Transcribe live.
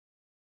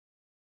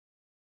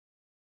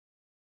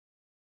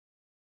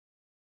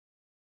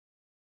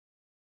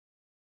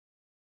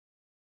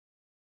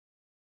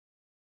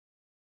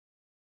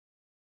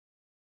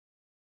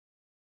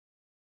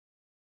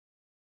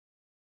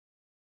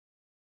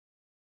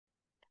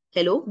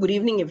Hello, good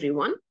evening,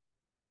 everyone.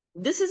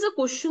 This is a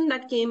question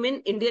that came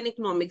in Indian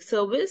Economics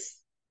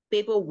Service,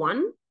 paper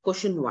 1,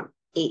 question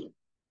 1A,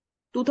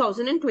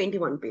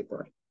 2021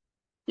 paper.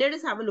 Let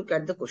us have a look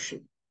at the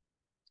question.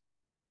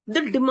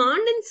 The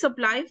demand and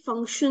supply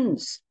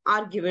functions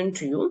are given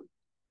to you.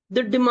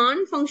 The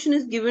demand function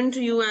is given to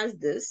you as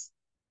this,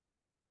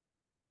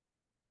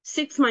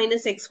 6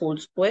 minus x whole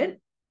square,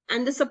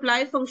 and the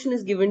supply function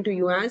is given to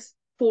you as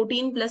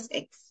 14 plus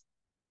x.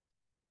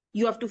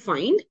 You have to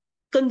find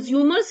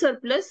consumer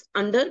surplus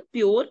under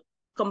pure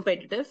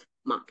competitive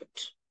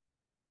market.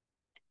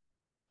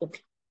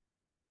 Okay.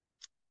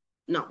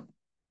 Now,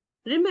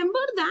 remember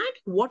that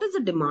what is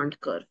a demand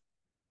curve?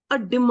 A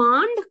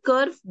demand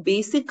curve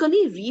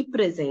basically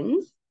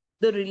represents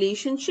the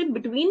relationship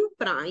between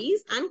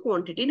price and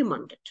quantity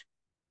demanded.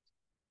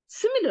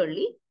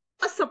 Similarly,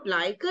 a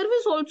supply curve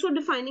is also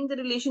defining the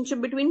relationship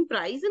between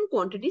price and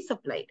quantity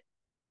supplied.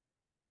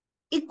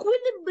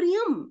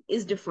 Equilibrium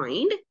is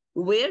defined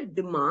where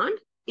demand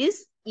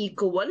is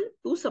equal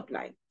to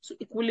supply. So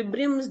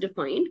equilibrium is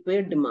defined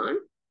where demand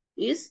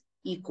is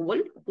equal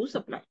to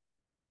supply.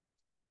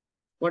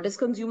 What is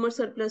consumer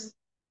surplus?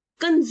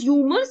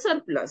 Consumer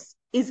surplus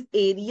is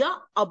area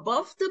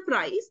above the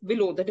price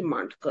below the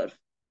demand curve.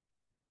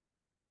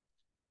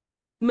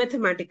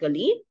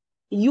 Mathematically,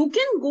 you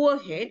can go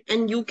ahead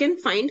and you can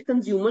find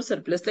consumer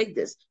surplus like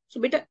this.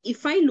 So beta,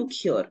 if I look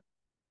here,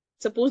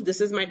 suppose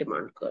this is my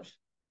demand curve.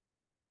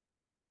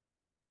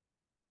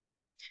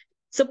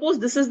 Suppose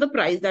this is the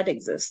price that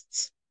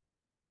exists.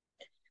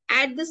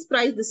 At this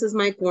price, this is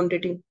my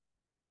quantity.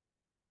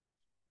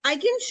 I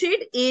can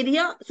shade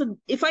area. So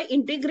if I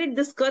integrate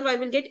this curve, I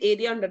will get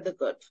area under the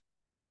curve.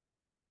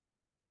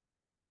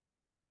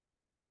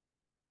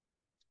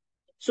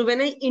 So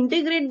when I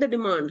integrate the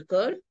demand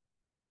curve,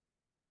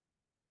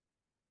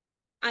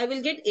 I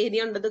will get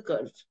area under the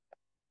curve.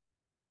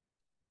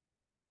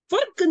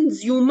 For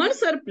consumer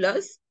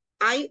surplus,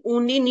 I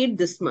only need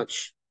this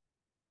much.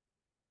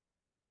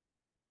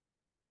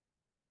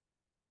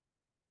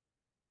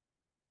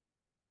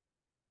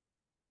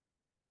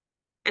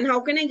 And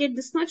how can I get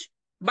this much?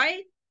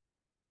 By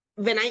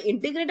when I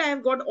integrate, I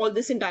have got all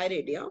this entire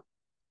area.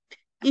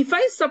 If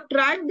I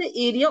subtract the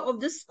area of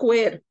this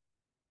square,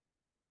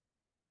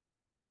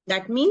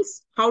 that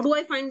means how do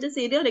I find this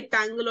area?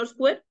 Rectangle or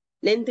square?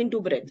 Length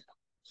into breadth.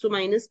 So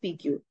minus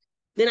PQ.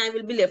 Then I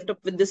will be left up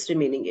with this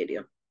remaining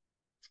area.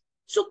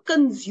 So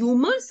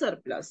consumer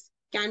surplus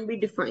can be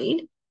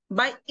defined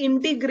by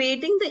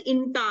integrating the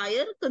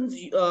entire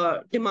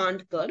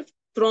demand curve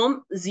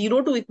from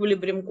 0 to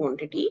equilibrium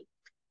quantity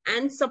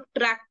and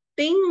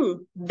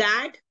subtracting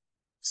that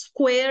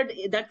square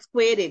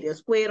area,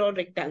 square or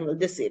rectangle,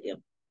 this area,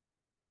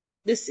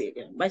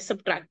 by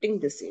subtracting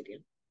this area.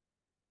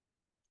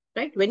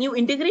 Right? When you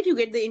integrate, you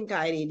get the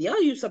entire area.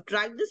 You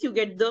subtract this, you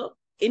get the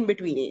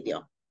in-between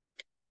area.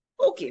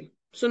 Okay.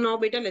 So now,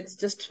 beta, let's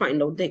just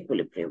find out the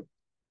equilibrium.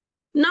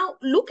 Now,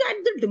 look at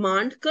the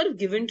demand curve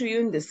given to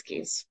you in this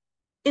case.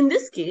 In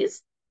this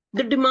case,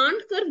 the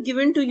demand curve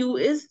given to you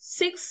is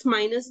 6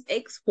 minus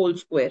x whole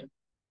square.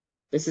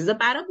 This is a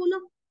parabola.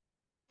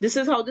 This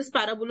is how this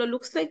parabola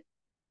looks like,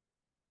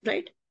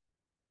 right?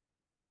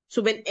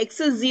 So when x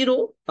is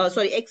 0,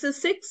 x is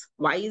 6,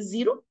 y is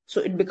 0.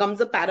 So it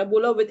becomes a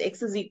parabola with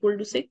x is equal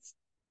to 6.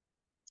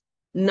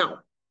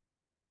 Now,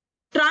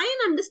 try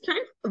and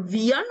understand,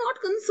 we are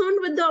not concerned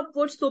with the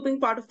upward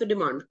sloping part of the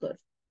demand curve.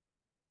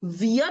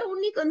 We are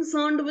only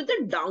concerned with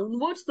the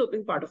downward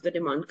sloping part of the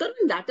demand curve,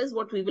 and that is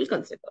what we will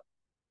consider.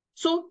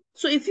 So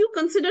if you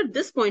consider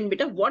this point,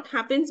 beta, what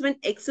happens when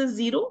x is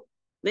 0?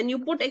 When you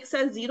put x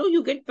as 0,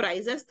 you get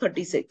price as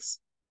 36.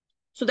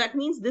 So that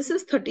means this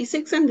is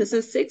 36 and this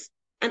is 6.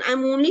 And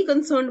I'm only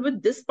concerned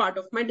with this part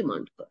of my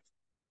demand curve.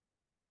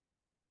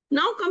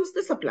 Now comes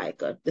the supply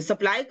curve. The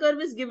supply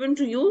curve is given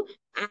to you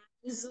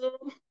as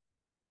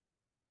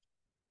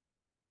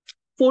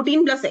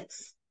 14 plus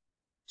x.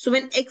 So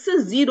when x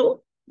is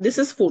 0, this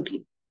is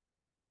 14,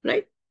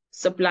 right?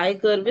 Supply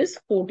curve is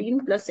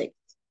 14 plus x.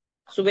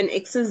 So when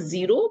x is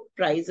 0,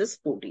 price is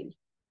 14.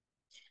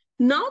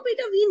 Now,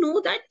 beta, we know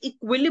that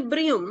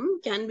equilibrium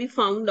can be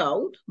found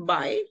out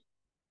by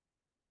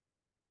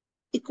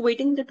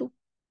equating the two.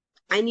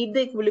 I need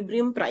the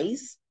equilibrium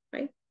price,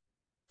 right?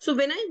 So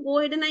when I go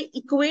ahead and I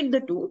equate the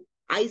two,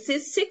 I say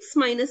 6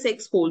 minus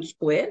x whole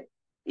square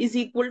is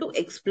equal to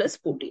x plus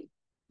 14.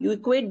 You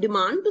equate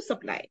demand to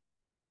supply.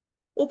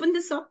 Open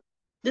this up.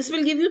 This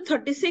will give you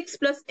 36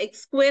 plus x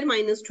square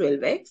minus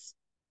 12x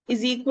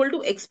is equal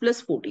to x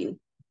plus 14,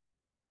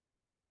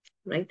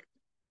 right?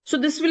 So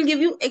this will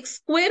give you x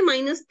square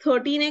minus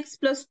 13x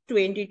plus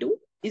 22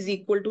 is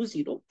equal to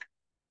 0.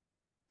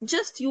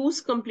 Just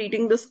use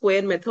completing the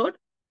square method.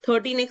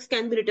 13x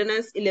can be written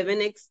as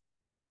 11x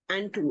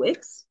and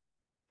 2x,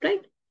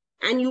 right?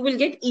 And you will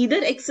get either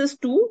x is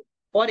 2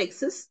 or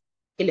x is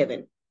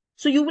 11.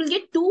 So you will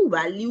get two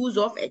values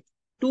of x,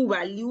 two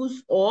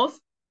values of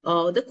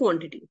the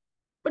quantity.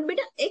 But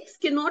beta, x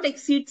cannot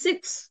exceed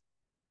 6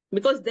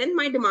 because then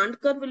my demand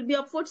curve will be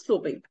upward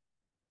sloping.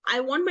 I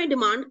want my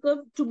demand curve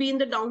to be in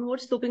the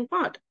downward sloping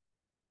part.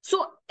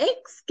 So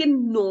x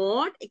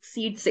cannot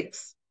exceed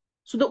 6.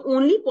 So the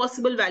only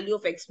possible value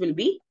of x will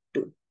be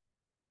 2.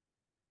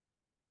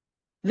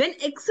 When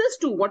x is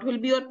 2, what will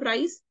be your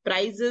price?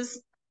 Price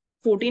is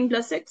 14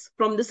 plus x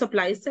from the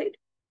supply side.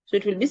 So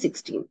it will be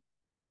 16.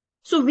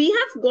 So we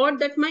have got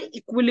that my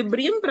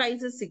equilibrium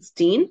price is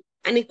 16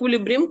 and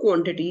equilibrium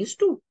quantity is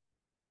 2.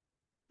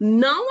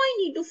 Now I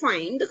need to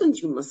find the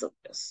consumer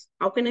surplus.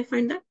 How can I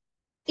find that?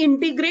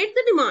 Integrate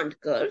the demand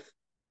curve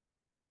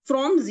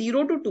from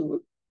 0 to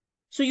 2.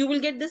 So you will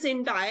get this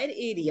entire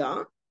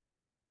area.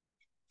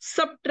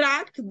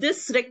 Subtract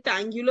this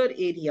rectangular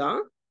area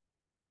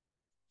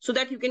so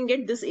that you can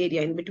get this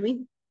area in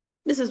between.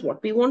 This is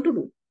what we want to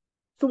do.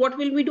 So what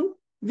will we do?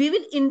 We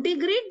will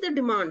integrate the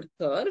demand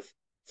curve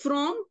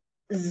from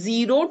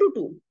 0 to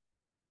 2.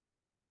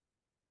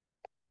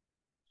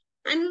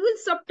 And we will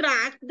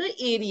subtract the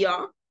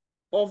area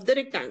of the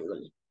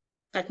rectangle.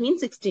 That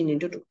means 16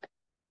 into 2.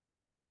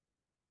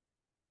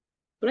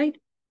 Right?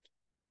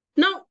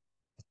 Now,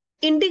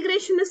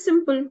 integration is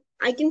simple.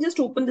 I can just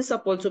open this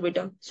up also,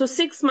 beta. So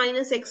 6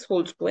 minus x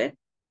whole square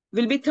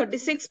will be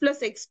 36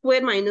 plus x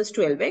square minus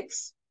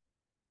 12x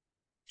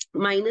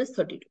minus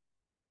 32.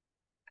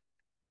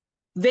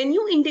 When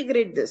you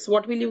integrate this,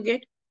 what will you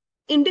get?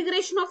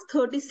 Integration of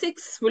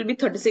 36 will be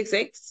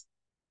 36x.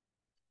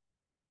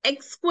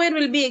 X square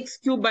will be x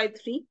cubed by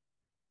 3.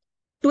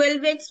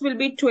 12x will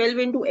be 12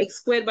 into x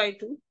square by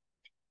 2.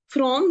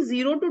 From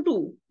 0 to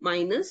 2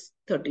 minus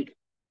 32.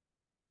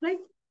 Right?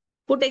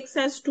 Put x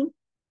as 2.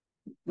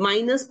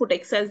 Minus put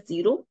x as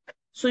 0.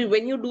 So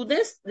when you do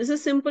this, this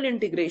is simple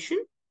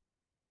integration.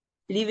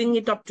 Leaving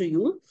it up to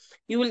you,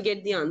 you will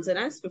get the answer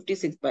as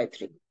 56 by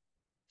 3.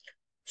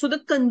 So the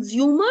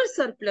consumer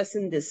surplus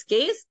in this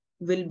case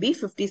will be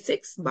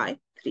 56 by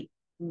 3.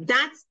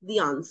 That's the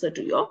answer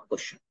to your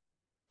question.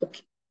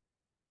 Okay.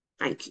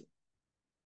 Thank you.